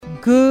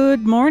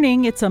Good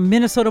morning. It's a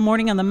Minnesota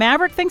morning on the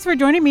Maverick. Thanks for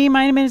joining me.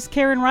 My name is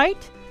Karen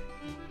Wright.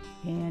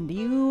 And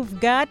you've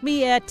got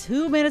me at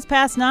 2 minutes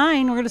past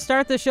 9. We're going to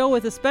start the show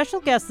with a special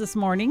guest this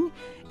morning.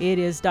 It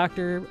is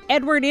Dr.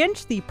 Edward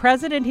Inch, the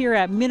president here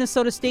at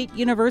Minnesota State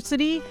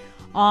University,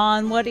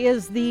 on what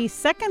is the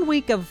second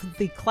week of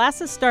the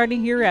classes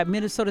starting here at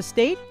Minnesota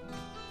State.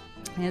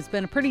 And it's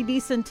been a pretty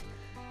decent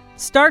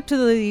start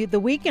to the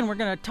week, and we're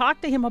going to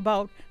talk to him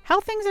about how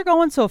things are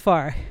going so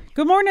far.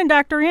 Good morning,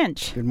 Dr.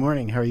 Inch. Good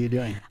morning. How are you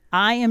doing?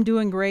 I am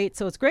doing great.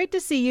 So it's great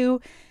to see you.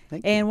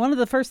 Thank And you. one of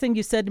the first things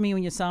you said to me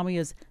when you saw me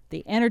is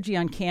the energy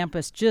on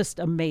campus, just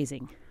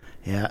amazing.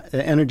 Yeah,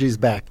 the energy's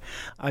back.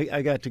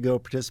 I got to go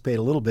participate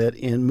a little bit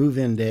in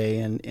move-in day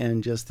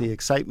and just the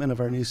excitement of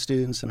our new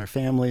students and our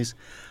families.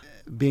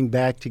 Being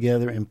back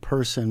together in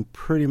person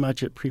pretty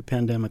much at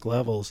pre-pandemic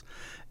levels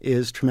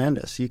is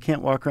tremendous. You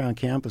can't walk around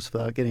campus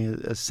without getting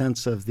a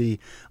sense of the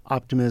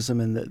optimism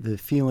and the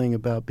feeling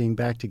about being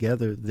back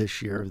together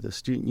this year. The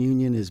student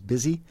union is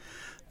busy.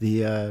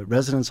 The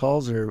residence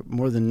halls are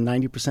more than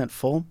 90%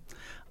 full.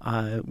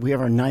 We have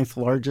our 9th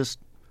largest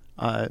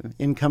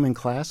incoming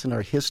class in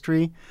our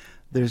history.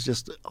 There's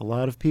just a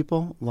lot of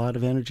people, a lot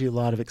of energy, a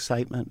lot of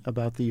excitement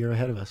about the year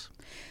ahead of us.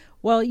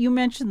 Well, you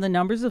mentioned the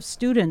numbers of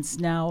students.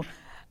 Now,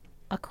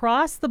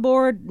 across the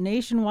board,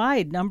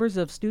 nationwide, numbers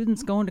of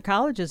students going to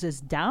colleges is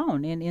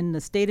down. In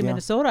the state of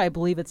Minnesota, I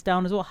believe it's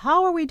down as well.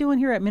 How are we doing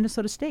here at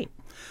Minnesota State?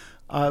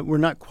 We're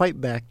not quite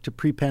back to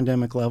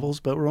pre-pandemic levels,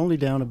 but we're only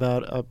down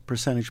about a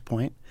percentage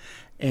point.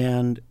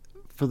 And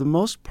for the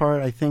most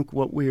part, I think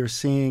what we are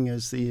seeing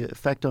is the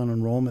effect on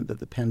enrollment that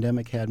the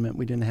pandemic had meant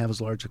we didn't have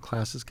as large of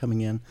classes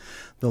coming in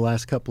the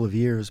last couple of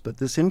years, but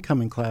this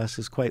incoming class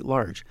is quite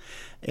large.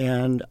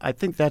 And I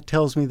think that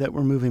tells me that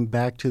we're moving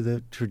back to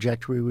the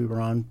trajectory we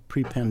were on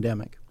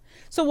pre-pandemic.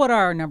 So what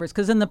are our numbers?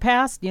 Because in the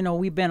past,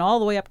 we've been all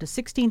the way up to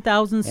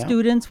 16,000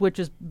 students, which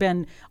has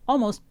been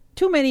almost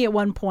too many at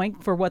one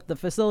point for what the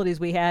facilities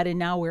we had, and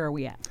now where are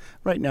we at?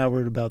 Right now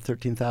we're at about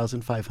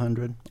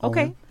 13,500.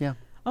 Okay. Yeah.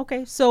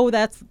 Okay, so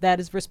that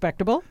is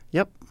respectable.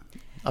 Yep,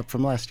 up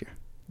from last year.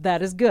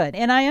 That is good.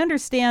 And I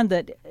understand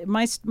that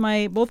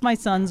both my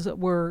sons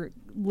were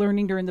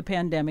learning during the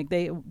pandemic.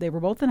 They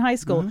were both in high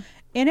school,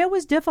 and it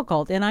was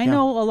difficult. And I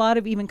know a lot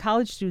of even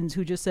college students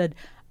who just said,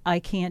 I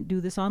can't do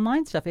this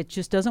online stuff. It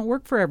just doesn't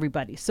work for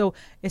everybody. So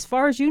as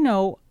far as you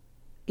know,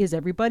 is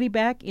everybody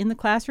back in the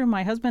classroom?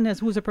 My husband,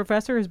 who's a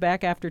professor, is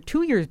back after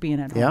 2 years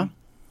being at home. Yeah.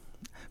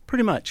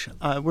 Pretty much.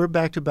 We're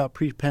back to about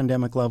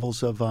pre-pandemic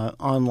levels of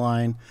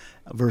online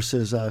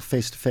versus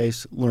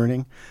face-to-face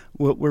learning.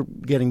 We're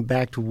getting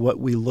back to what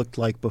we looked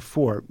like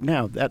before.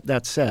 Now,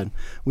 that said,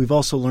 we've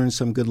also learned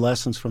some good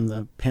lessons from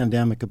the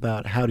pandemic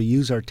about how to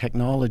use our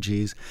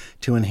technologies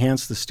to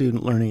enhance the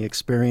student learning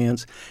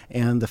experience,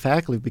 and the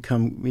faculty have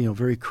become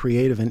very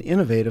creative and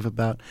innovative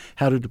about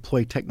how to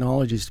deploy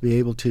technologies to be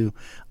able to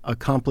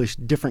accomplish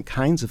different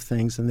kinds of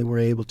things than they were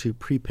able to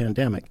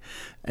pre-pandemic.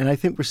 And I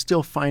think we're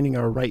still finding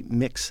our right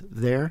mix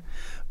there.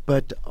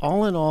 But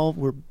all in all,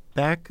 we're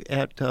back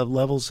at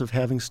levels of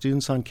having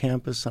students on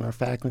campus and our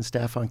faculty and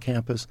staff on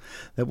campus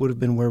that would have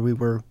been where we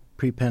were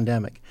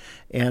pre-pandemic.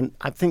 And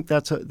I think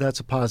that's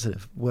a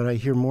positive. What I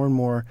hear more and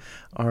more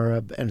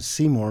and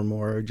see more and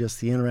more are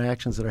just the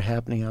interactions that are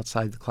happening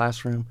outside the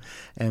classroom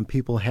and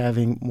people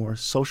having more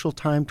social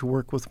time to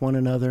work with one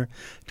another,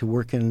 to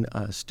work in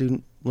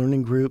student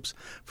learning groups,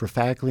 for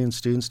faculty and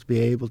students to be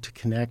able to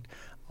connect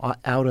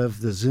out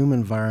of the Zoom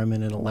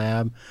environment in a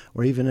lab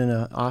or even in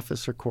an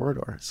office or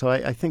corridor. So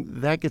I think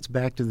that gets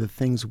back to the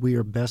things we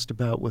are best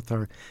about with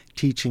our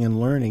teaching and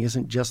learning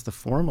isn't just the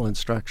formal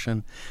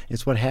instruction.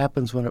 It's what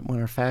happens when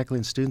our faculty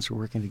and students are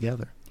working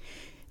together.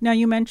 Now,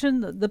 you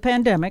mentioned the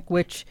pandemic,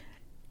 which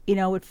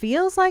it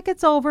feels like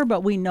it's over,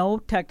 but we know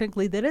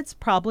technically that it's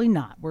probably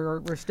not.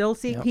 We're still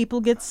seeing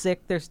people get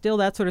sick. There's still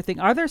that sort of thing.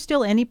 Are there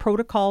still any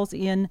protocols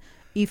in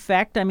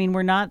effect? I mean,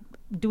 we're not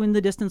doing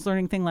the distance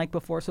learning thing like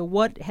before. So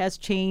what has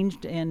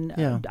changed, and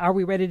are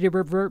we ready to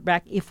revert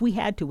back if we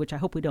had to, which I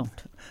hope we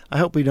don't? I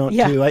hope we don't,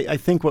 too. I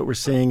think what we're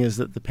seeing is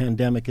that the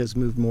pandemic has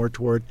moved more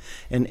toward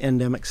an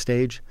endemic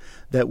stage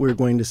that we're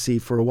going to see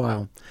for a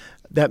while.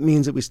 That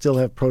means that we still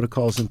have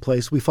protocols in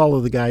place. We follow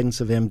the guidance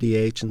of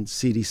MDH and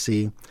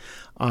CDC,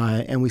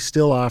 and we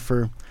still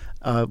offer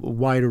a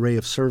wide array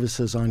of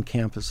services on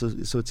campus,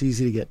 so it's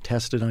easy to get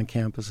tested on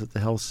campus at the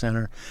health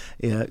center.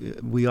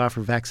 We offer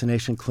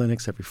vaccination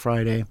clinics every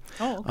Friday.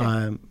 Oh,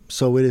 okay.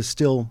 So it is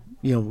still,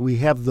 we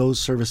have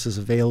those services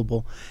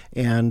available,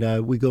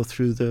 and we go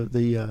through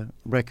the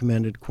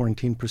recommended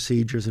quarantine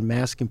procedures and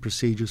masking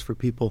procedures for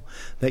people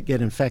that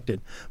get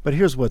infected. But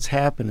here's what's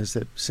happened is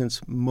that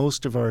since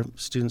most of our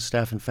student,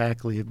 staff, and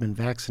faculty have been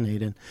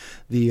vaccinated,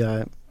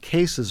 the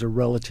cases are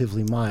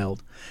relatively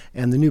mild,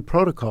 and the new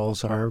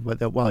protocols are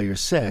that while you're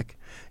sick,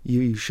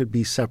 you should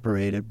be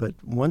separated. But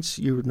once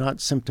you're not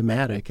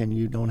symptomatic and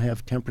you don't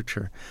have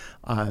temperature,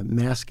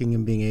 masking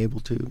and being able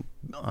to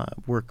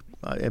work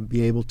and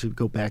be able to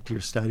go back to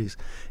your studies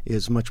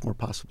is much more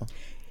possible.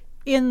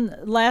 In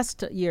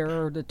last year,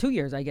 or the 2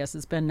 years, I guess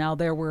it's been now,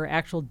 there were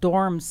actual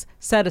dorms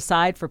set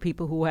aside for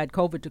people who had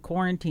COVID to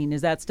quarantine.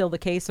 Is that still the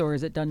case, or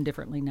is it done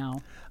differently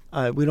now?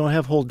 We don't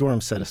have whole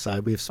dorms set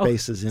aside. We have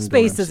spaces in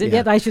spaces, dorms.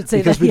 yeah, I should say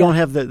because that. we don't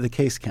have the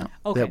case count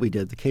Okay. that we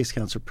did. The case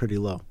counts are pretty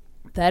low.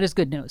 That is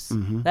good news.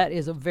 That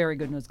is a very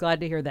good news. Glad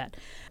to hear that.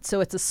 So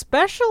it's a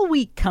special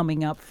week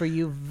coming up for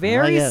you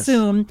very yes.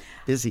 soon.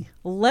 Busy.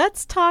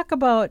 Let's talk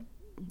about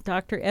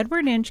Dr.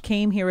 Edward Inch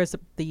came here as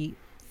the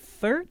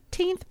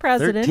 13th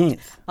president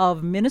 13th.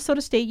 of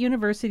Minnesota State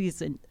University's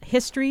in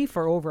history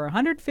for over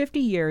 150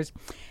 years.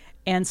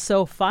 And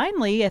so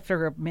finally,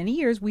 after many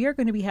years, we are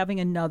going to be having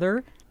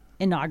another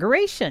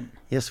inauguration.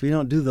 Yes, we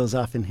don't do those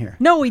often here.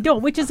 No, we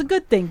don't, which is a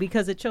good thing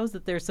because it shows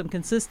that there's some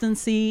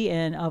consistency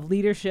and of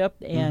leadership,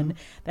 and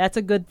that's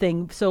a good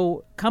thing.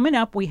 So coming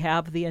up, we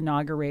have the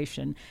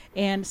inauguration,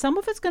 and some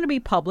of it's going to be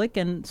public,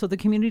 and so the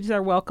communities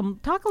are welcome.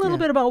 Talk a little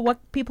bit about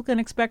what people can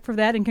expect for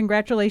that, and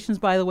congratulations,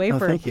 by the way,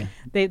 for thank you.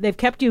 They've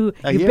kept you.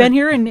 A You've year. been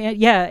here,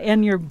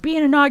 and you're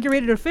being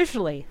inaugurated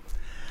officially.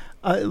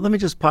 Let me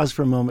just pause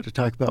for a moment to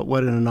talk about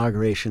what an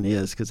inauguration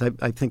is, because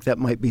I think that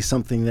might be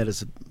something that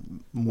is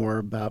more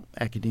about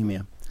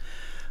academia.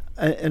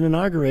 An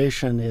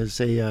inauguration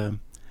is a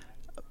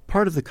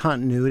part of the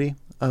continuity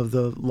of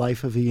the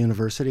life of a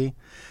university.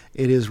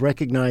 It is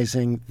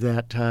recognizing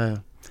that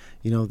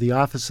the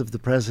office of the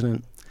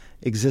president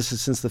existed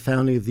since the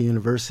founding of the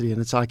university, and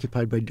it's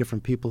occupied by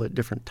different people at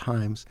different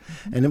times,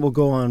 and it will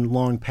go on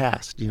long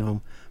past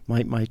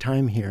my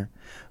time here.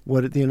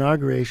 What the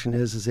inauguration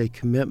is a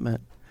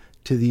commitment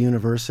to the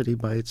university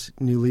by its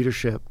new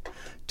leadership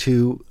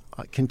to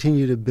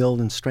continue to build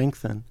and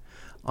strengthen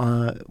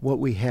what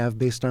we have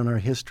based on our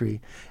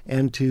history,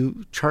 and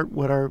to chart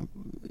what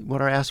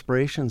our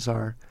aspirations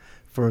are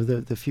for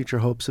the future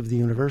hopes of the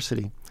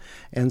university.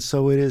 And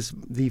so it is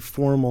the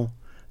formal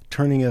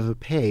turning of a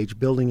page,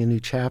 building a new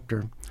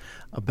chapter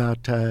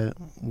about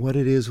what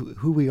it is,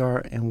 who we are,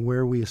 and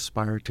where we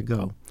aspire to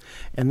go.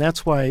 And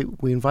that's why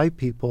we invite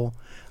people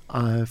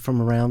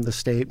from around the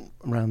state,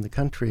 around the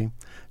country,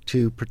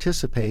 to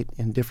participate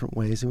in different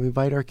ways, and we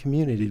invite our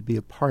community to be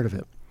a part of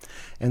it.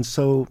 And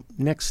so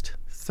next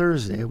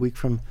Thursday, a week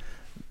from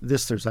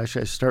this Thursday,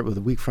 actually I start with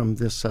a week from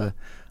this,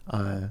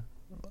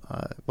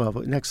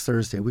 next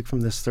Thursday, a week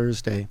from this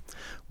Thursday,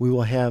 we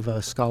will have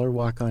a scholar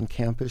walk on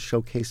campus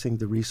showcasing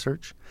the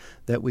research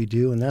that we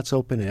do, and that's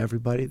open to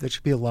everybody. That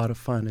should be a lot of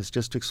fun. It's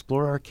just to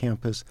explore our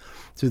campus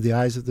through the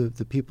eyes of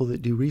the people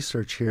that do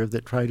research here,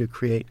 that try to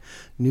create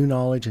new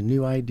knowledge and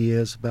new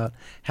ideas about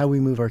how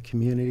we move our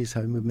communities,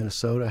 how we move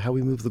Minnesota, how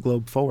we move the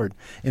globe forward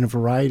in a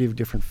variety of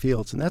different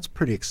fields. And that's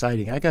pretty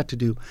exciting. I got to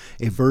do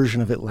a version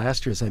of it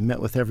last year as I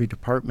met with every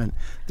department.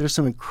 There's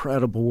some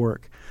incredible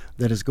work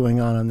that is going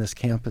on this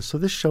campus. So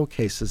this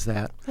showcases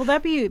that. Will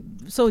that be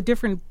so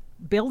different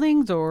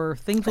buildings or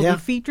things will be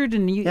featured,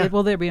 and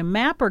will there be a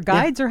map or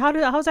guides, or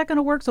how's that going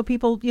to work? So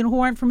people who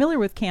aren't familiar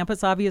with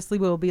campus obviously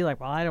will be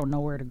like, well, I don't know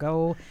where to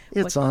go.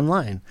 It's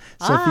online.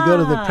 So if you go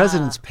to the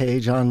president's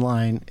page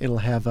online, it'll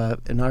have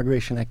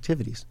inauguration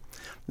activities.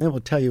 And it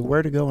will tell you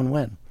where to go and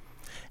when.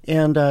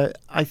 And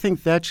I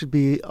think that should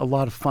be a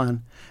lot of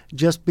fun,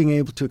 just being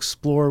able to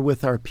explore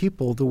with our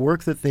people the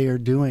work that they are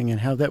doing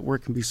and how that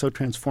work can be so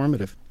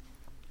transformative.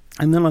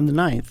 And then on the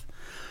 9th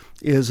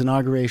is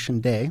Inauguration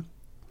Day.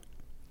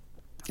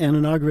 And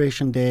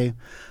Inauguration Day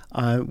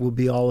will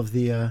be all of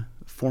the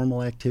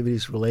formal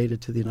activities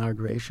related to the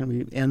inauguration.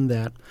 We end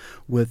that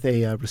with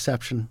a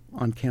reception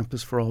on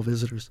campus for all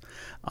visitors,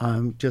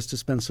 just to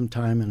spend some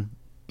time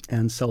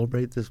and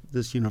celebrate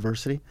this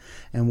university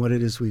and what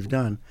it is we've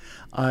done.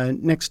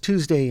 Next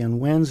Tuesday and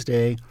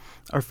Wednesday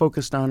are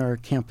focused on our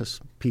campus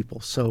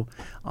people. So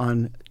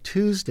on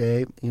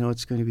Tuesday,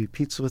 it's going to be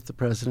pizza with the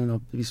president.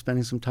 I'll be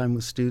spending some time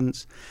with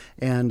students,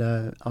 and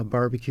a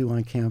barbecue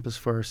on campus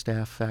for our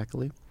staff,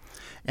 faculty.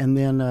 And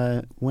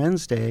then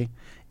Wednesday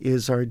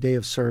is our day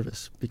of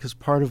service, because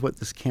part of what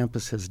this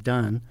campus has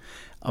done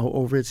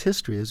over its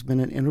history has been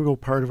an integral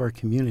part of our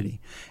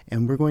community.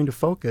 And we're going to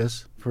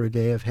focus for a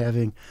day of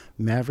having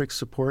Mavericks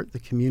support the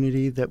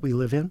community that we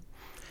live in.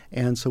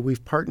 And so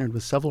we've partnered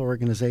with several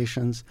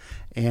organizations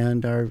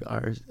and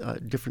our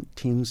different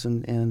teams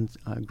and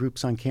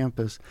groups on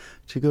campus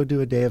to go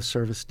do a day of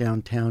service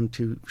downtown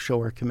to show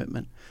our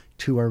commitment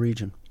to our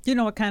region. Do you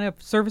know what kind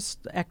of service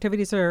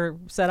activities are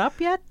set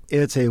up yet?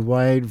 It's a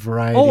wide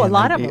variety. Oh, a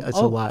lot of them. It's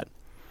a lot.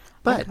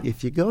 But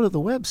if you go to the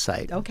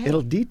website, Okay.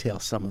 it'll detail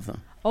some of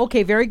them.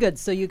 Okay, very good.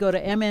 So you go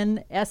to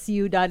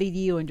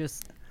mnsu.edu and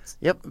just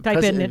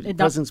type in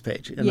President's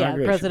page. Yeah,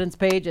 President's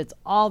page. It's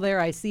all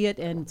there. I see it.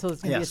 And so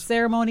it's going to be a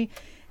ceremony.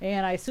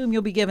 And I assume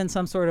you'll be given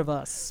some sort of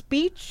a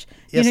speech.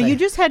 Yes, you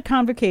just had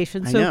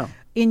convocation. I So know.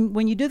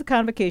 when you do the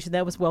convocation,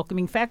 that was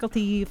welcoming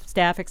faculty,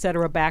 staff, et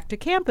cetera, back to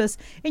campus.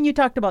 And you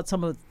talked about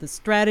some of the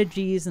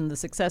strategies and the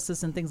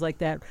successes and things like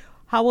that.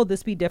 How will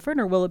this be different,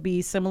 or will it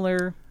be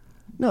similar?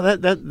 No,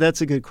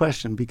 that's a good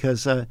question,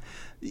 because the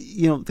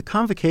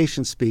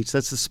convocation speech,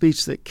 that's the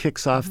speech that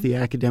kicks off the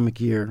academic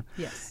year,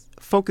 Yes.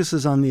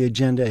 focuses on the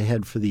agenda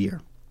ahead for the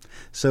year.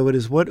 So it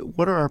is what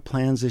are our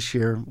plans this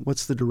year?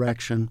 What's the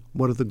direction?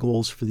 What are the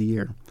goals for the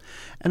year?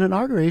 An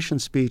inauguration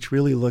speech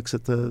really looks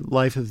at the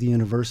life of the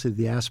university,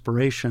 the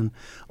aspiration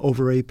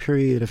over a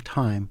period of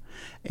time.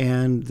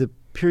 And the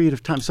period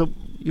of time, so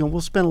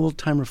we'll spend a little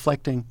time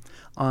reflecting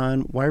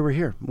on why we're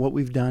here, what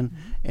we've done,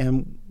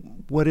 and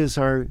what is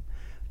our,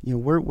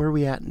 where are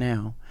we at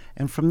now?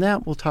 And from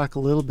that, we'll talk a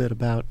little bit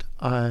about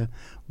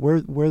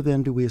where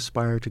then do we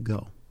aspire to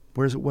go?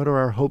 What are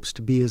our hopes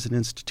to be as an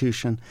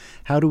institution?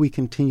 How do we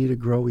continue to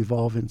grow,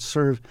 evolve, and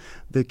serve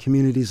the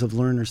communities of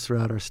learners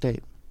throughout our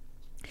state?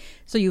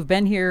 So you've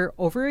been here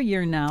over a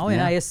year now,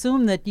 and I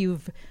assume that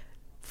you've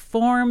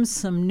formed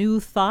some new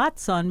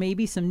thoughts on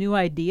maybe some new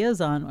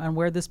ideas on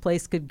where this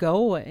place could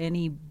go.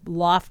 Any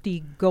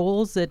lofty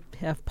goals that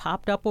have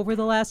popped up over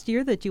the last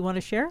year that you want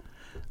to share?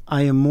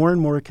 I am more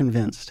and more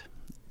convinced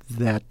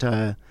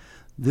that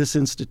this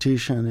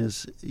institution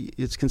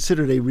it's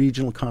considered a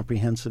regional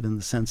comprehensive in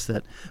the sense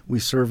that we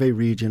serve a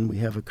region, we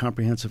have a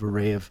comprehensive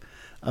array of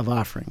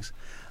offerings.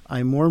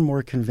 I'm more and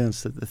more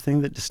convinced that the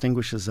thing that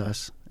distinguishes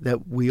us,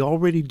 that we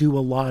already do a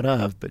lot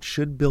of but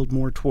should build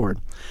more toward,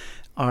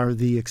 are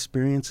the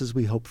experiences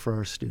we hope for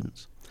our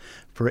students.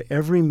 For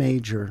every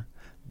major,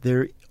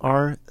 there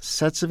are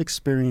sets of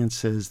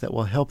experiences that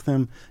will help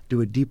them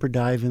do a deeper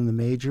dive in the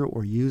major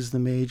or use the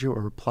major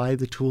or apply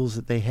the tools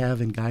that they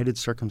have in guided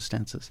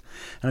circumstances.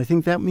 And I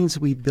think that means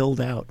we build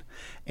out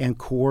and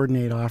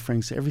coordinate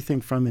offerings,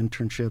 everything from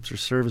internships or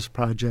service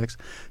projects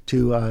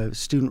to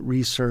student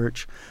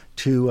research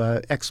to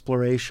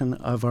exploration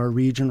of our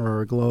region or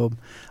our globe,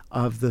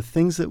 of the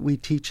things that we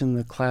teach in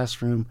the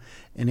classroom,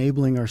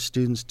 enabling our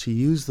students to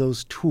use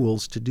those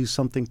tools to do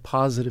something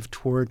positive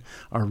toward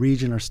our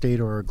region, our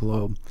state, or our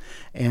globe.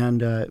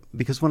 And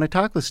because when I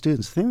talk with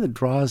students, the thing that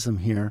draws them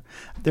here,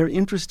 they're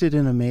interested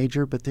in a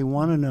major, but they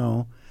want to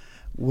know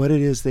what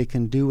it is they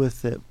can do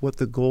with it, what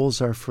the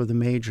goals are for the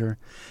major,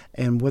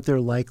 and what they're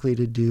likely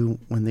to do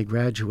when they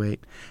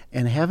graduate.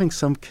 And having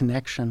some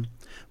connection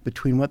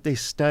between what they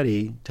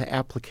study to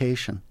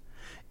application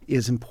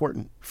is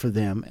important for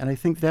them. And I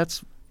think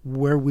that's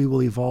where we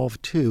will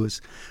evolve to,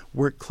 is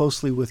work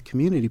closely with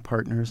community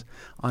partners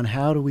on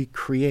how do we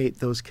create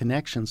those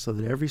connections so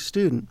that every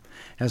student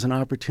has an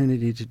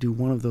opportunity to do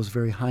one of those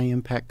very high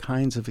impact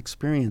kinds of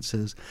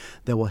experiences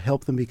that will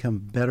help them become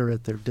better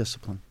at their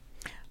discipline.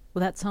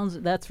 Well,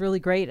 that's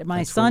really great.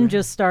 My son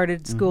just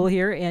started school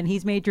here, and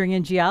he's majoring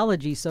in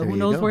geology, so who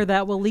knows where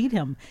that will lead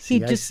him. He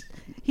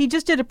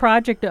just did a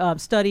project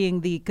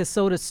studying the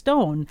Kasota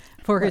stone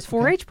for his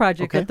 4-H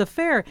project at the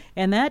fair,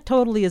 and that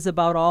totally is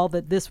about all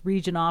that this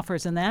region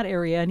offers in that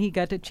area, and he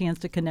got a chance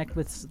to connect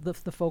with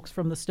the folks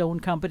from the stone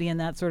company and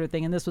that sort of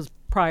thing, and this was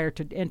prior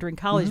to entering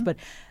college, but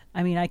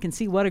I mean, I can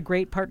see what a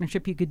great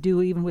partnership you could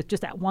do even with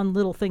just that one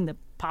little thing that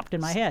popped in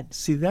my head.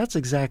 See, that's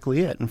exactly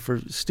it. And for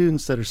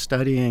students that are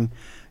studying,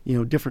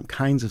 different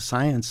kinds of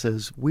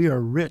sciences, we are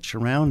rich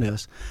around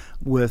us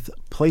with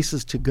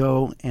places to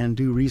go and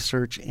do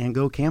research and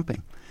go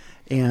camping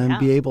and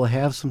be able to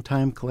have some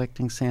time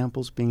collecting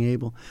samples, being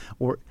able,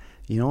 or,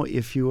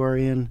 if you are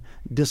in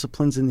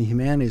disciplines in the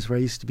humanities where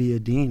I used to be a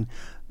dean,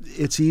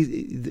 it's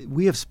easy.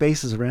 We have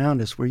spaces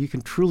around us where you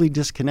can truly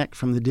disconnect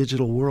from the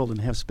digital world and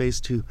have space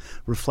to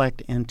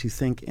reflect and to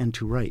think and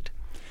to write.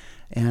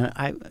 And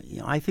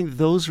I think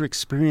those are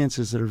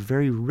experiences that are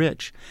very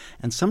rich.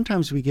 And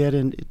sometimes we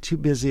get too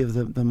busy of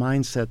the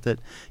mindset that,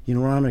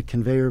 we're on a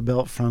conveyor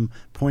belt from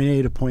point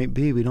A to point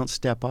B. We don't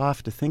step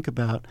off to think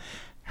about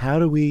how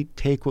do we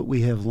take what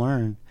we have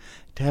learned,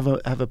 to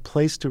have a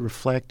place to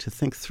reflect, to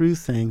think through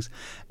things,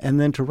 and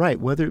then to write,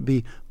 whether it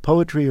be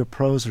poetry or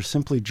prose or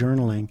simply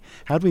journaling.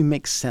 How do we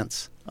make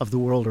sense of the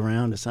world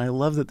around us? And I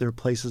love that there are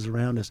places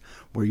around us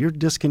where you're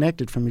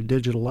disconnected from your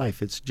digital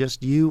life. It's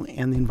just you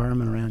and the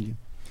environment around you.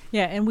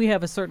 Yeah, and we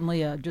have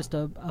certainly just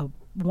a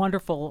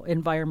wonderful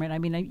environment. I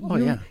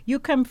mean, you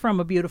come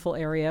from a beautiful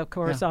area, of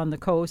course, on the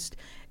coast,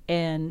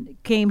 and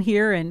came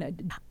here.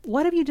 And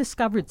what have you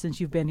discovered since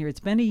you've been here? It's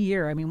been a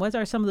year. I mean, what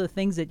are some of the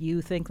things that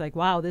you think like,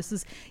 wow, this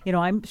is,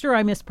 I'm sure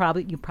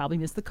you probably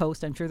missed the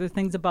coast. I'm sure there are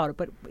things about it.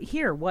 But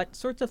here, what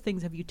sorts of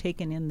things have you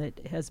taken in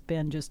that has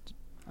been just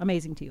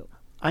amazing to you?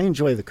 I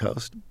enjoy the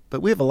coast,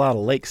 but we have a lot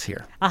of lakes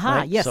here.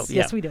 Right?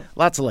 Yes, we do.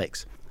 Lots of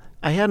lakes.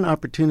 I had an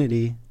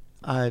opportunity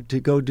to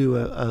go do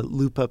a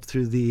loop up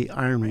through the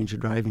Iron Range, a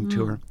driving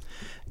tour,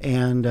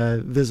 and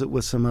visit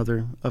with some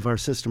other of our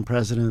system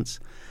presidents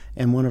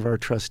and one of our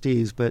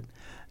trustees. But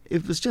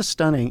it was just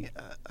stunning.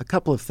 A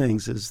couple of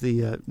things is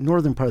the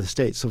northern part of the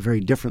state, so very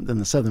different than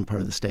the southern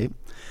part of the state,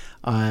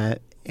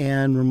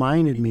 and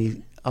reminded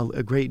me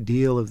a great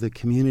deal of the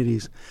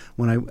communities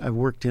when I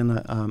worked in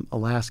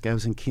Alaska. I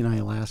was in Kenai,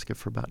 Alaska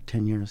for about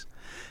 10 years.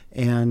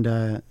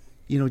 And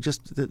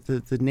just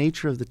the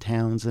nature of the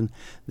towns, and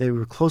they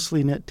were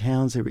closely knit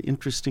towns. They were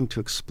interesting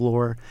to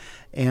explore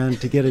and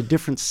to get a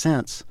different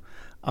sense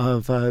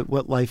of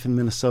what life in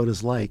Minnesota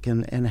is like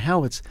and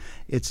how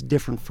it's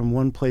different from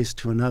one place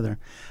to another.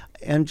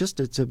 and just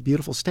it's a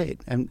beautiful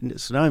state. And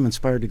so now I'm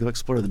inspired to go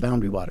explore the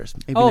Boundary Waters,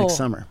 maybe next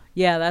summer.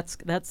 Yeah,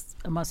 that's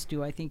a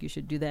must-do. I think you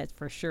should do that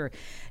for sure.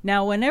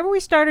 Now, whenever we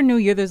start a new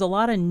year, there's a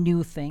lot of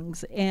new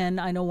things. And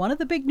I know one of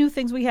the big new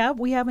things we have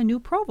a new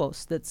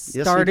provost that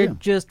started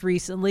just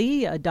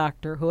recently,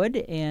 Dr. Hood,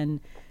 and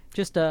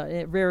just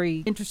a very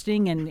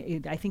interesting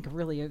and I think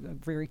really a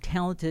very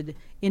talented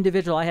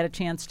individual. I had a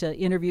chance to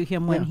interview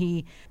him when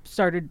he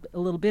started a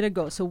little bit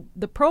ago. So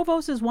the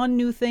provost is one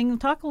new thing.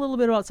 Talk a little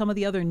bit about some of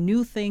the other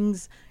new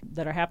things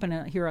that are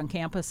happening here on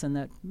campus and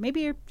that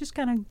maybe are just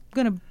kind of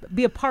going to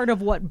be a part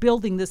of what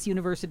building this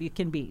university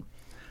can be.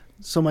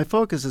 So my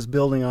focus is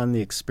building on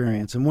the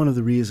experience, and one of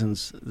the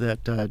reasons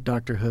that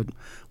Dr. Hood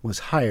was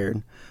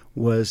hired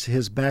was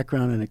his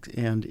background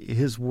and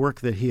his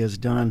work that he has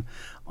done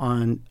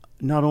on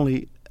not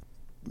only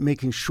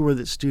making sure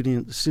that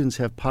students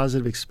have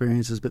positive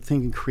experiences, but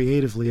thinking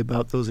creatively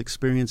about those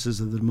experiences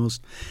that are the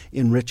most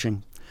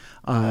enriching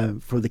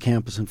for the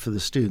campus and for the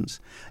students.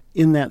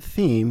 In that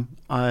theme,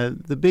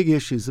 the big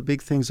issues, the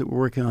big things that we're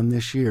working on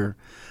this year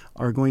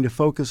are going to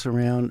focus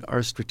around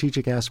our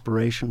strategic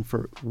aspiration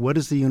for what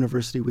is the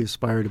university we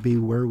aspire to be,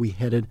 where are we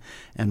headed,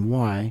 and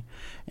why.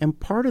 And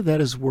part of that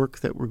is work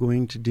that we're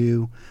going to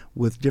do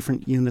with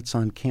different units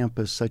on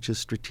campus, such as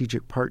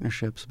strategic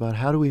partnerships, about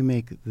how do we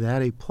make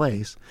that a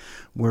place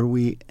where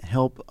we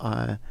help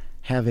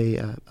have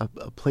a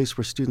place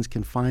where students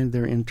can find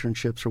their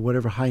internships or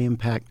whatever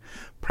high-impact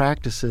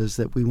practices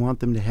that we want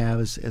them to have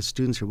as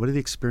students here. What are the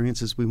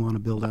experiences we want to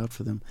build out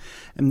for them?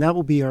 And that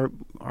will be our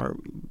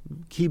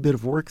key bit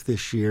of work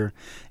this year,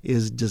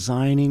 is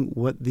designing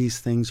what these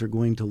things are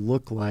going to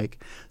look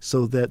like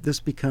so that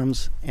this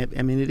becomes,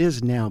 I mean, it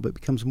is now, but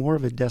becomes more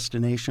of a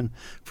destination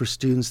for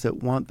students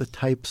that want the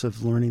types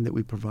of learning that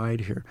we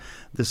provide here.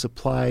 This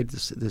applied,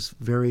 this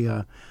very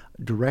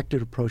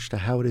directed approach to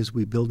how it is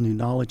we build new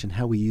knowledge and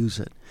how we use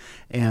it,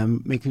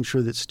 and making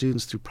sure that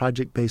students, through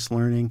project-based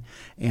learning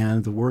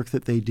and the work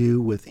that they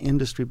do with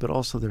industry, but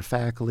also their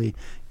faculty,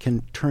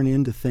 can turn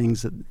into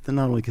things that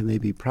not only can they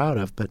be proud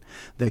of, but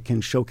that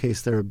can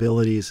showcase their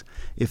abilities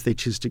if they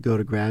choose to go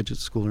to graduate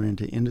school or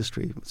into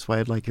industry. That's why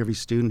I'd like every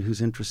student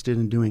who's interested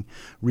in doing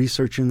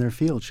research in their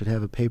field should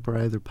have a paper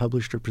either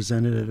published or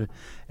presented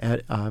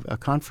at a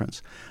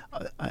conference.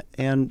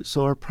 And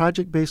so our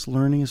project-based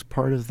learning is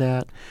part of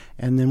that.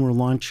 And then we're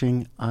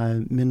launching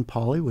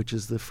MnPoly, which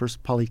is the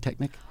first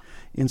polytechnic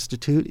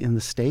institute in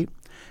the state.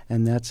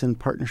 And that's in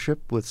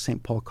partnership with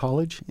St. Paul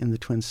College in the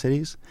Twin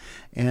Cities.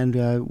 And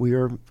we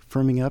are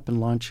firming up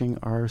and launching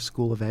our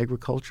School of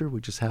Agriculture,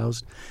 which is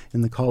housed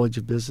in the College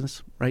of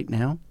Business right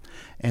now.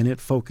 And it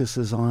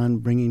focuses on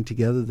bringing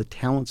together the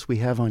talents we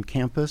have on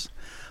campus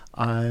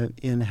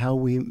in how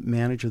we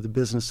manage the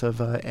business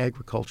of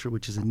agriculture,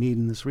 which is a need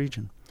in this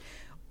region.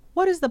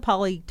 What is the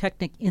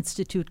Polytechnic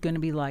Institute going to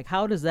be like?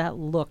 How does that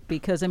look?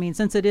 Because, I mean,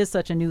 since it is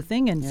such a new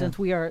thing and since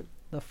we are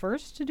the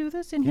first to do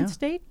this in his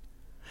state?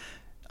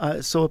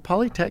 So a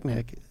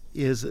Polytechnic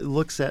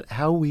looks at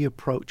how we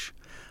approach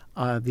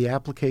the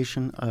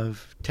application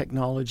of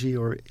technology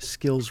or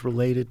skills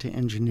related to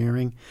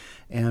engineering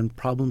and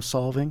problem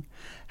solving,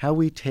 how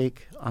we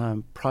take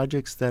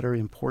projects that are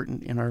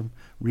important in our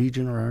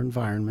region or our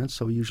environment,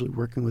 so usually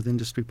working with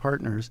industry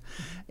partners,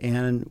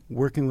 and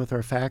working with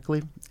our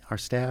faculty, our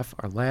staff,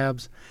 our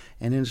labs,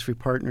 and industry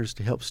partners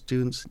to help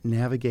students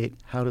navigate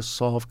how to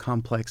solve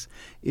complex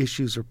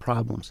issues or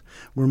problems.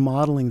 We're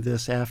modeling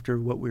this after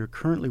what we're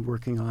currently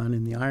working on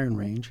in the Iron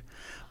Range,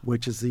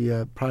 which is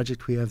the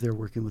project we have there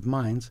working with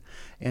mines,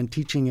 and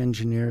teaching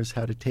engineers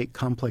how to take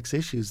complex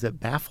issues that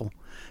baffle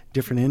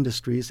different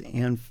industries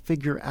and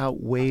figure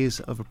out ways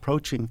of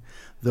approaching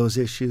those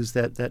issues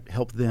that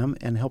help them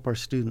and help our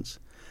students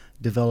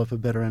develop a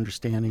better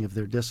understanding of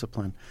their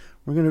discipline.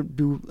 We're going to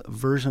do a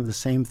version of the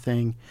same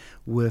thing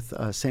with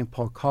St.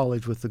 Paul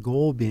College, with the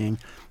goal being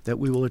that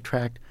we will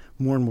attract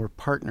more and more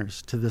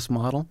partners to this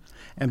model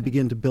and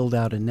begin to build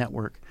out a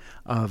network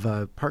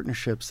of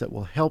partnerships that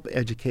will help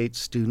educate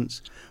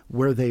students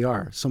where they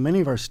are. So many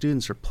of our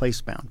students are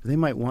place-bound. They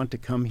might want to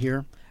come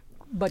here,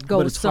 but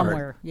go it's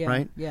somewhere. Hard,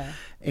 right? Yeah.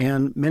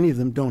 And many of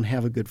them don't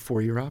have a good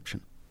four-year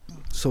option.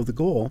 So the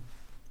goal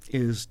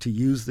is to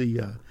use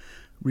the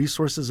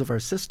resources of our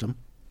system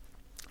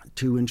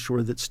to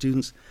ensure that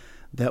students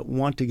that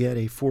want to get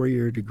a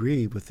four-year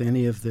degree with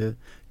any of the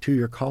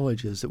two-year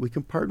colleges, that we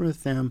can partner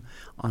with them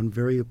on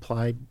very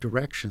applied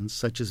directions,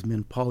 such as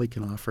MnPoly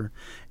can offer,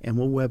 and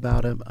we'll web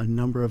out a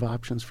number of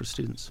options for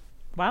students.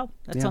 Wow,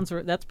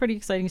 that's pretty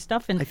exciting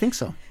stuff. And I think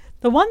so.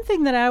 The one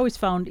thing that I always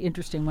found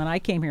interesting when I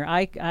came here,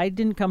 I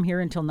didn't come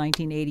here until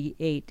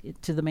 1988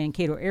 to the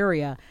Mankato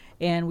area,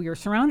 and we were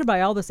surrounded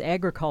by all this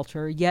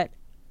agriculture, yet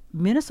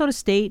Minnesota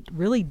State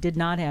really did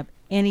not have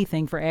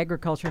anything for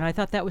agriculture. And I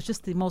thought that was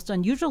just the most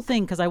unusual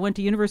thing, because I went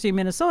to University of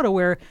Minnesota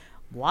where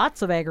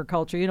lots of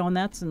agriculture, and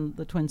that's in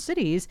the Twin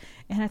Cities.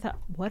 And I thought,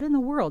 what in the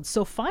world?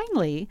 So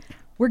finally,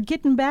 we're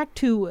getting back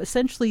to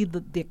essentially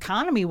the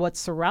economy. What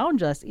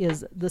surrounds us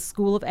is the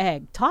School of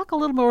Ag. Talk a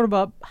little more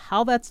about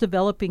how that's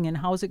developing and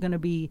how is it going to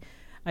be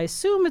I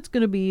assume it's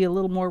going to be a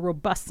little more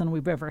robust than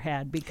we've ever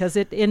had, because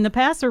in the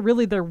past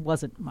there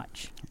wasn't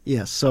much.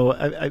 Yes, so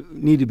I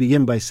need to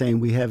begin by saying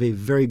we have a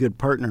very good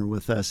partner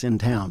with us in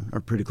town,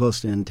 or pretty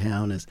close to in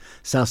town, is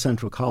South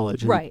Central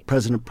College. And right.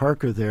 President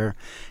Parker there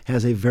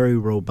has a very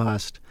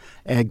robust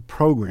ag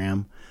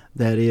program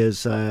that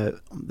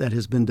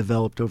has been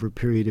developed over a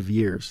period of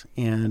years.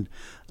 And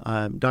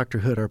Dr.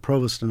 Hood, our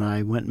provost, and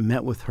I went and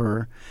met with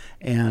her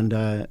and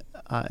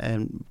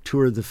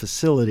toured the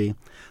facility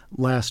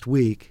last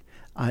week.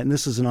 And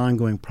this is an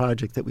ongoing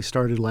project that we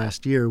started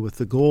last year with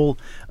the goal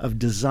of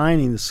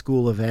designing the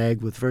School of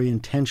Ag with very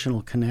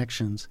intentional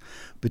connections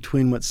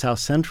between what South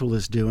Central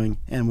is doing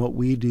and what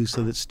we do,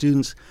 so that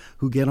students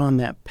who get on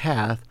that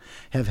path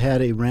have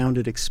had a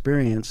rounded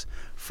experience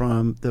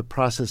from the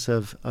process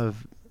of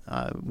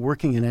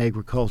working in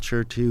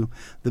agriculture to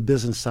the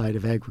business side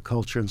of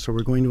agriculture. And so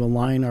we're going to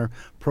align our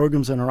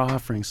programs and our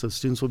offerings so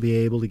students will be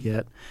able to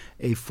get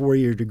a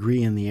 4-year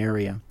degree in the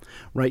area.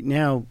 Right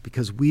now,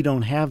 because we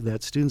don't have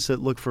that, students that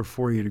look for a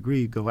 4-year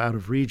degree go out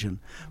of region.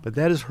 But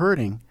that is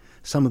hurting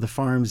some of the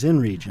farms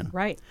in region.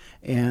 Right.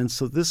 And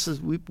so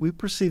we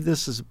perceive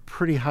this as a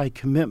pretty high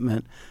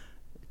commitment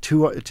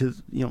to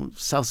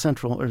South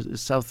Central or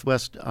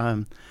Southwest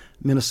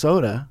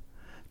Minnesota,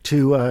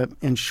 to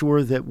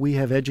ensure that we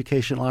have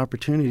educational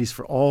opportunities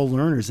for all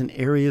learners in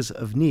areas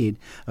of need,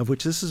 of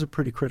which this is a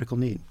pretty critical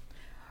need.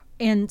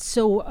 And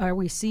so are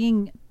we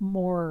seeing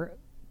more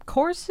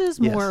courses,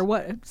 Yes.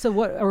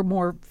 or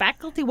more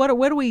faculty? What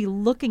are we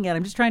looking at?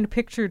 I'm just trying to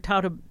picture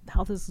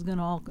how this is going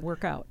to all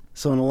work out.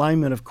 So an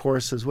alignment of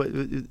course is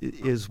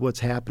what's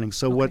happening.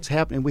 So what's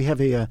happening, we have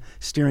a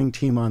steering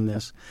team on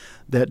this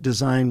that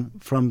design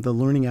from the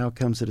learning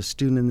outcomes that a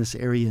student in this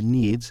area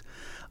needs.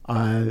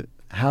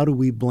 How do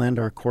we blend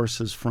our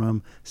courses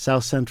from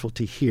South Central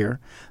to here?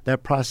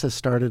 That process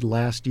started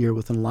last year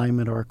with an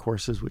alignment of our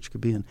courses, which could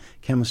be in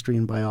chemistry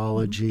and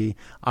biology,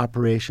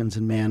 operations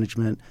and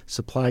management,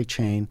 supply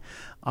chain.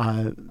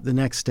 The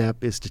next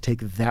step is to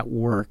take that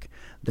work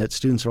that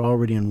students are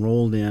already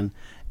enrolled in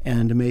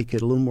and to make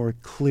it a little more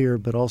clear,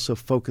 but also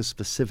focus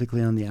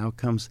specifically on the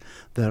outcomes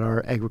that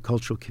our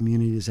agricultural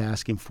community is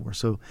asking for.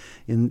 So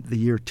in the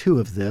year 2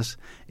 of this,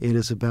 it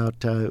is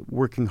about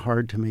working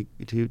hard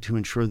to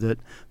ensure that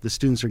the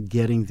students are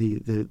getting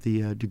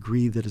the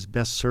degree that is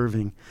best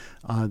serving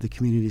the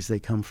communities they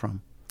come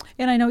from.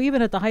 And I know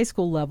even at the high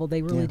school level,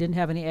 they really didn't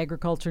have any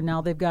agriculture.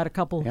 Now they've got a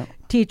couple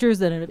teachers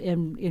that have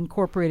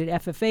incorporated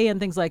FFA and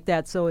things like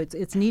that. So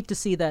it's neat to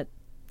see that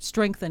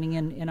strengthening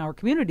in our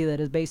community that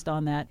is based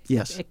on that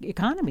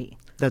economy.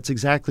 That's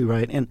exactly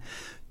right. And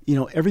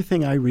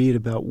everything I read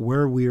about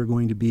where we are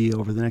going to be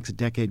over the next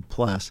decade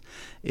plus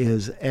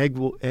is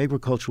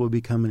agriculture will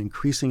become an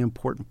increasingly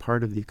important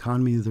part of the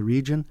economy of the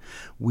region.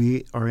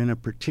 We are in a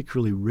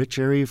particularly rich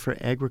area for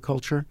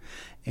agriculture,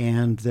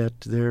 and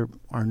that there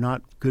are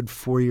not good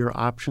 4-year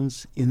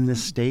options in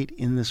this state,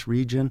 in this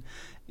region,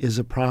 is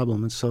a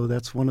problem. And so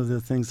that's one of the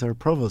things that our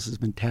provost has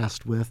been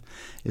tasked with,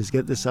 is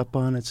get this up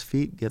on its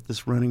feet, get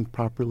this running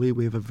properly.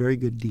 We have a very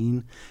good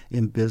dean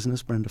in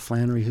business, Brenda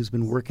Flannery, who's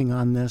been working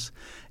on this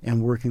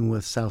and working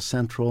with South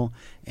Central.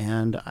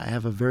 And I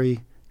have a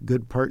very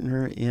good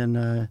partner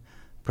in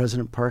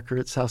President Parker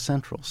at South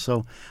Central.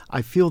 So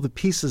I feel the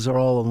pieces are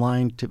all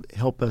aligned to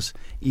help us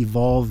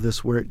evolve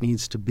this where it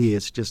needs to be.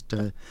 It's just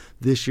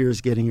this year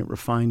is getting it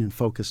refined and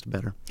focused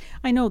better.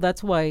 I know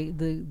that's why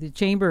the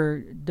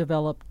chamber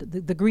developed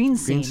the Green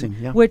Scene,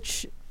 yeah.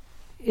 which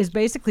is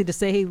basically to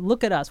say, hey,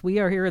 look at us. We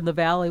are here in the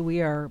Valley.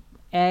 We are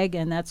ag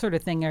and that sort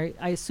of thing.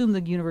 I assume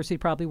the university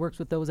probably works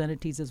with those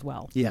entities as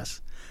well.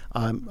 Yes.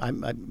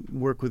 I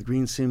work with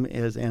Green Scene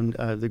and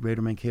the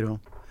Greater Mankato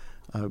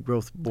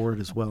Growth Board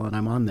as well, and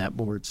I'm on that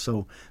board.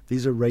 So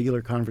these are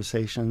regular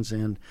conversations,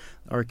 and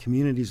our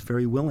community is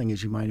very willing,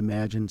 as you might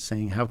imagine,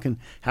 saying, how can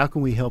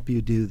we help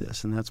you do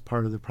this? And that's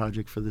part of the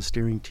project for the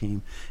steering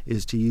team,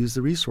 is to use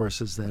the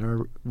resources that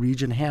our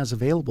region has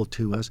available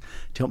to us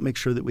to help make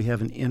sure that we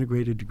have an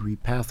integrated degree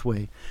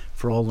pathway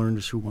for all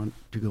learners who want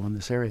to go in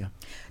this area.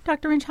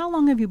 Dr. Inch, how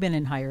long have you been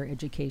in higher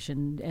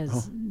education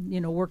as,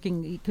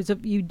 working, because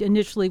you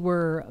initially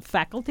were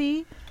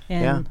faculty?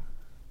 And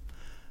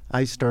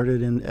I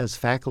started as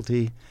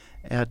faculty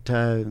at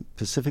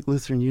Pacific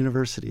Lutheran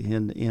University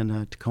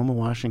in Tacoma,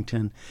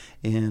 Washington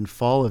in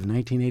fall of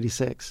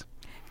 1986.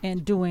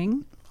 And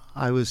doing?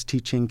 I was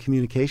teaching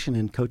communication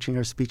and coaching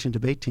our speech and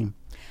debate team.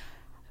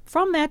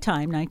 From that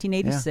time,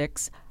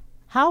 1986,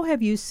 how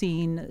have you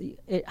seen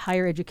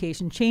higher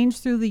education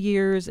change through the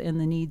years and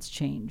the needs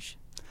change?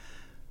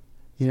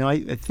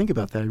 I think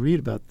about that. I read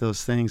about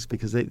those things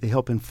because they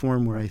help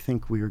inform where I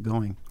think we are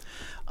going.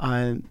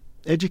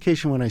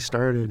 Education, when I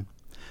started,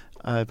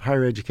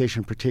 higher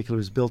education in particular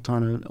is built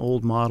on an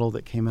old model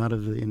that came out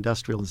of the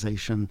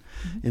industrialization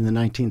in the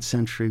 19th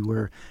century,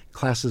 where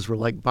classes were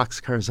like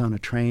boxcars on a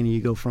train. You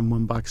go from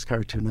one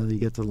boxcar to another, you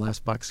get to the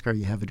last boxcar,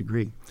 you have a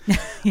degree.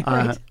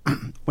 Right.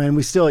 When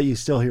you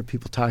still hear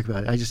people talk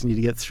about it. I just need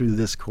to get through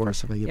this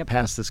course. If I get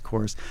past this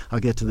course, I'll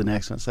get to the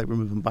next one. It's like we're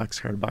moving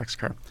boxcar to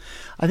boxcar.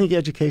 I think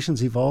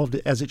education's evolved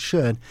as it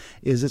should.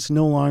 It's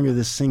no longer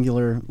this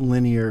singular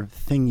linear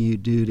thing you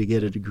do to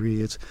get a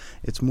degree.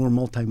 It's more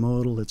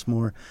multimodal. It's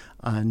more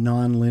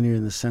non-linear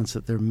in the sense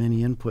that there are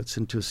many inputs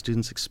into a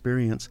student's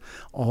experience,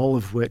 all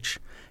of which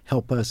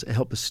help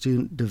a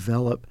student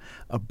develop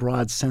a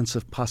broad sense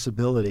of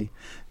possibility.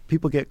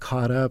 People get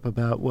caught up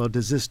about, well,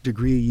 does this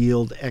degree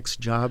yield X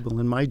job? Well,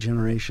 in my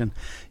generation,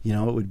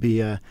 it would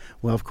be,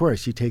 well, of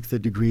course, you take the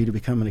degree to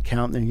become an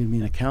accountant, and you're going to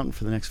be an accountant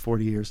for the next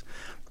 40 years.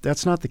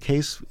 That's not the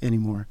case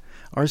anymore.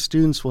 Our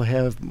students will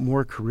have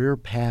more career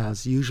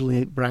paths,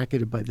 usually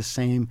bracketed by the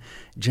same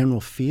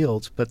general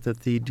fields, but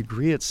that the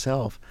degree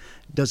itself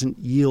doesn't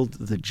yield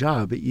the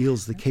job. It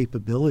yields the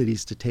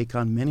capabilities to take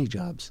on many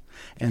jobs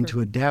and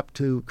to adapt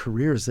to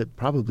careers that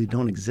probably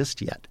don't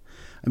exist yet.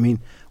 I mean,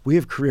 we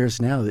have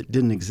careers now that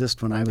didn't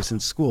exist when I was in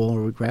school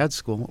or grad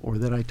school, or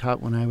that I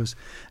taught when I was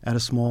at a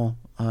small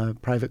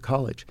private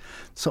college.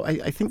 So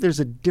I think there's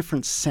a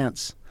different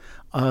sense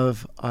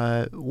of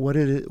what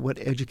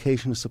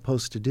education is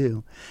supposed to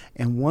do.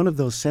 And one of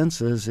those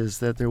senses is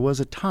that there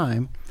was a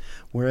time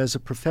where, as a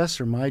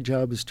professor, my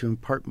job is to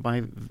impart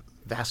my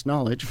vast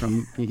knowledge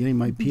from getting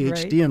my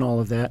PhD and all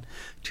of that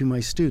to my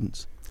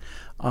students.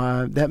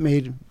 That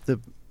made the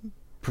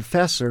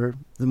professor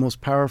the most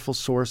powerful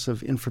source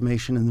of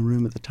information in the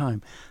room at the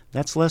time.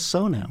 That's less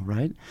so now,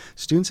 right?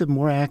 Students have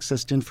more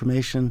access to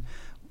information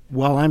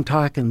while I'm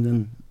talking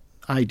than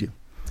I do.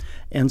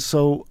 And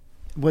so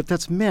what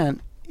that's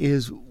meant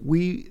is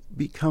we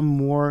become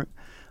more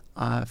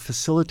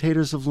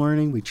facilitators of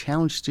learning. We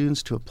challenge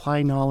students to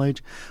apply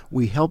knowledge.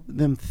 We help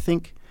them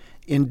think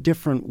in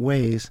different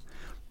ways,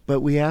 but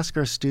we ask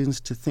our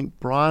students to think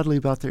broadly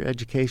about their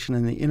education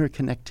and the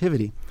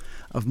interconnectivity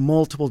of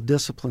multiple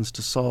disciplines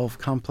to solve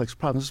complex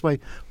problems. This is why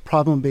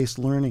problem-based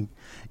learning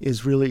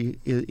is really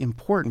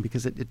important,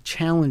 because it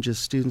challenges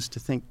students to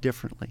think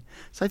differently.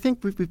 So I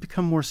think we've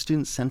become more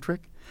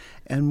student-centric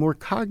and more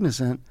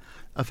cognizant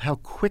of how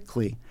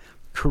quickly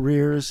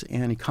careers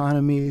and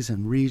economies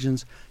and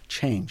regions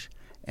change.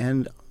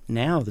 And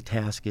now the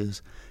task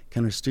is,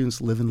 can our students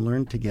live and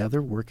learn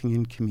together, working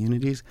in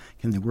communities?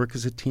 Can they work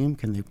as a team?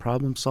 Can they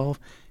problem solve?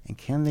 And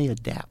can they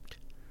adapt?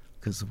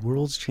 Because the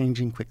world's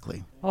changing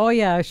quickly. Oh,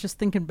 yeah. I was just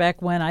thinking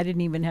back when I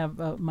didn't even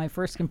have my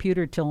first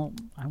computer till,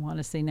 I want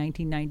to say,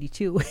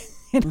 1992.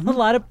 And a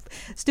lot of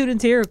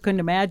students here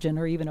couldn't imagine,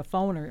 or even a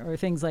phone or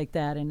things like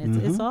that. And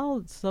it's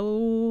all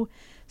so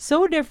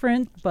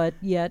different, but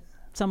yet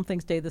some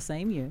things stay the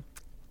same. You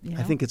know?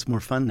 I think it's more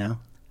fun now.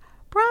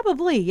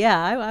 Probably,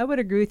 yeah. I would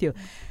agree with you.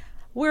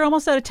 We're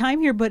almost out of time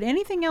here, but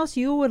anything else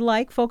you would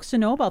like folks to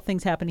know about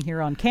things happening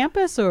here on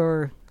campus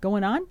or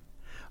going on?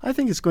 I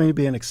think it's going to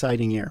be an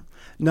exciting year.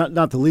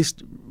 Not the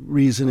least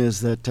reason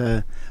is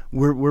that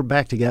we're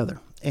back together.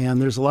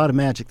 And there's a lot of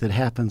magic that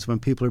happens when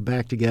people are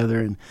back together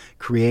and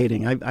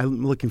creating.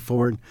 I'm looking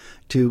forward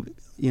to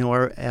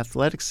our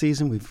athletic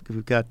season.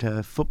 We've got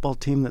a football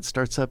team that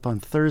starts up on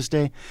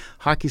Thursday.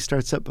 Hockey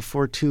starts up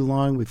before too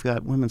long. We've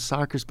got women's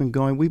soccer's been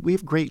going. We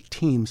have great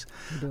teams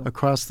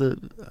across the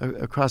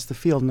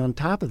field. And on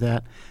top of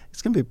that,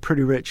 it's going to be a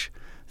pretty rich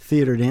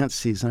theater dance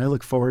season. I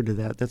look forward to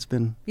that. That's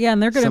been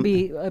and they're going to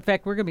be, in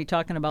fact, we're going to be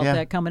talking about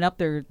that coming up.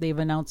 They've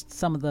announced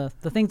some of the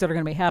things that are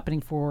going to be happening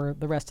for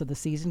the rest of the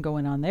season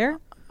going on there.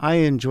 I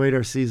enjoyed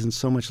our season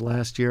so much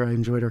last year. I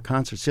enjoyed our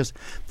concerts. Just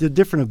the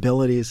different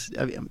abilities.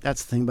 I mean,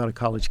 that's the thing about a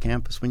college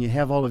campus. When you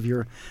have all of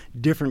your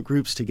different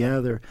groups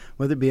together,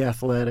 whether it be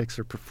athletics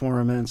or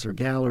performance or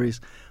galleries,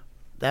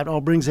 that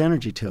all brings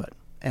energy to it.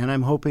 And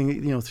I'm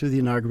hoping, through the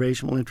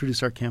inauguration, we'll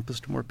introduce our campus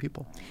to more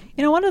people.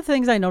 One of the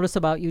things I notice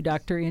about you,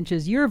 Dr. Inch,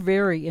 is you're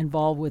very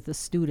involved with the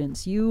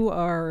students. You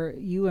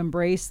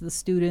embrace the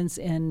students,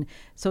 and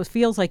so it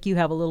feels like you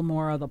have a little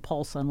more of the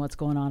pulse on what's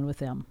going on with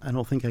them. I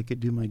don't think I could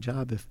do my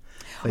job if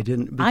I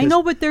didn't. I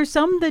know, but there's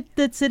some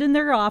that sit in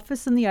their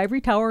office in the ivory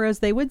tower,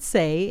 as they would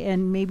say,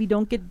 and maybe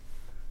don't get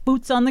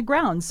boots on the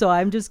ground. So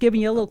I'm just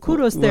giving you a little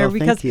kudos there,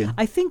 because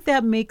I think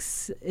that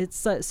makes it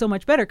so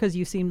much better, because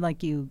you seem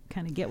like you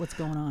kind of get what's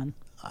going on.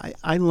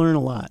 I learn a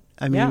lot.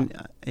 I mean,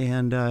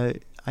 and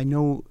I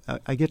know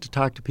I get to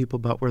talk to people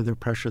about where their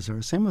pressures are.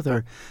 Same with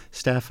our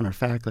staff and our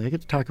faculty. I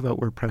get to talk about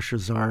where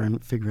pressures are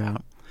and figure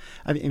out.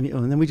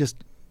 And then we just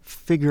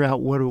figure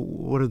out what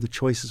are the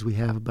choices we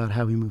have about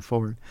how we move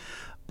forward.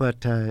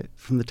 But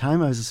from the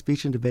time I was a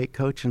speech and debate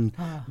coach and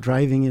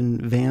driving in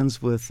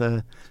vans with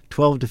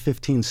 12 to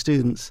 15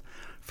 students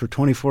for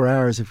 24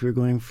 hours, if you're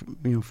going from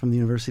the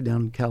university down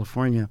in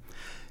California,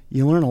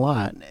 you learn a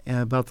lot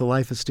about the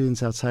life of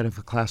students outside of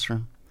a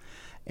classroom.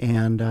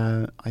 And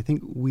I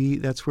think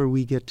that's where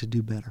we get to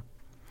do better.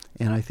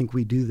 And I think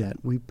we do that.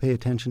 We pay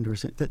attention to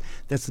our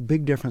that's the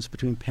big difference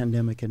between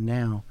pandemic and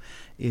now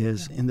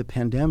is in the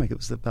pandemic, it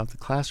was about the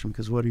classroom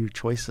because what are your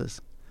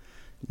choices?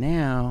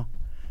 Now,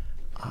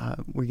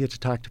 we get to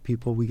talk to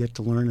people. We get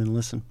to learn and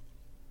listen.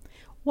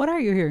 What are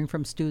you hearing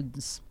from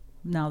students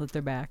now that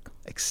they're back?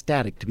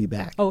 Ecstatic to be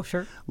back. Oh,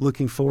 sure.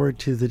 Looking forward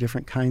to the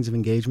different kinds of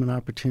engagement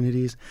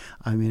opportunities.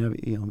 I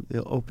mean,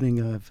 the opening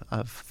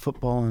of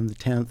football on the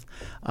 10th.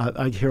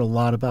 I hear a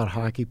lot about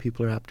hockey.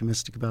 People are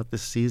optimistic about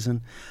this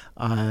season.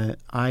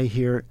 I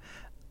hear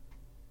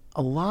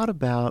a lot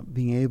about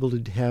being able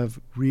to have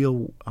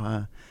real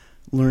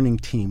learning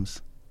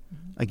teams.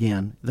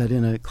 Again, that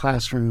in a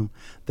classroom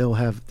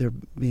they're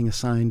being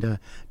assigned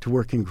to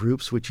work in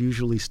groups, which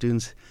usually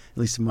students, at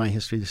least in my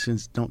history, the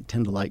students don't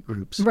tend to like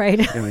groups. Right.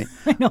 Anyway.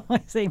 I know.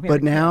 Same here.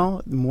 But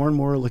now more and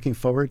more are looking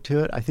forward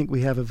to it. I think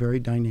we have a very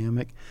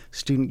dynamic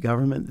student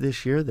government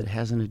this year that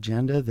has an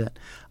agenda that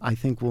I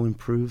think will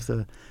improve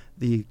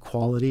the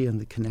quality and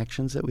the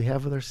connections that we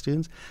have with our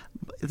students.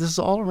 This is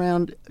all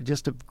around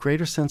just a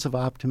greater sense of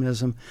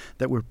optimism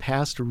that we're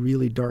past a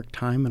really dark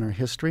time in our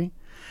history.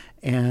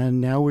 And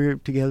now we're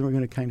together, we're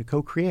going to kind of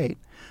co-create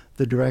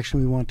the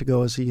direction we want to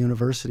go as a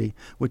university,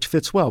 which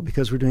fits well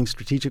because we're doing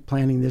strategic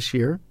planning this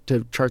year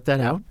to chart that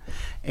out.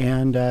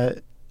 And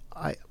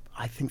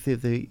I think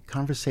that the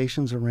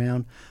conversations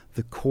around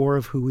the core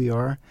of who we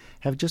are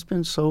have just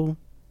been so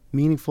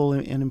meaningful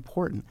and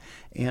important.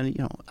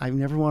 And, I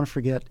never want to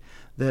forget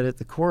that at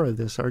the core of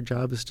this, our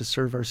job is to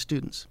serve our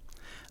students.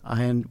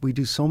 And we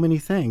do so many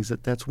things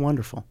that's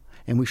wonderful,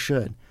 and we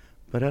should.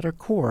 But at our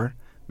core,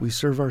 we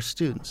serve our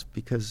students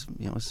because,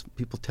 as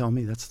people tell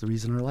me, that's the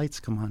reason our lights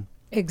come on.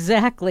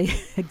 Exactly.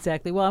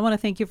 Well, I want to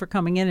thank you for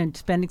coming in and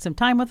spending some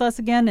time with us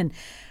again. And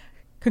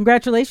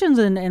congratulations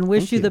and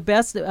wish you the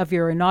best of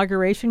your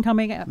inauguration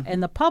coming up.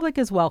 And the public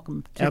is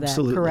welcome to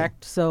Absolutely. that,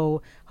 correct?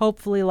 So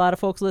hopefully a lot of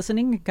folks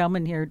listening can come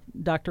and hear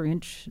Dr.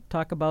 Inch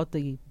talk about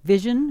the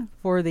vision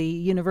for the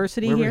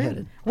university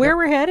where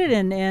we're headed,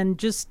 and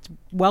just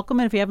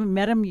welcome. And if you haven't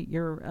met him,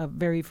 you're a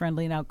very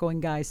friendly and outgoing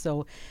guy.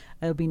 So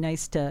it'll be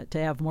nice to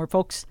have more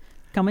folks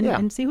come in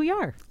and see who you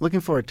are.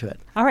 Looking forward to it.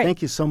 All right.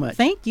 Thank you so much.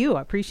 Thank you.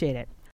 I appreciate it.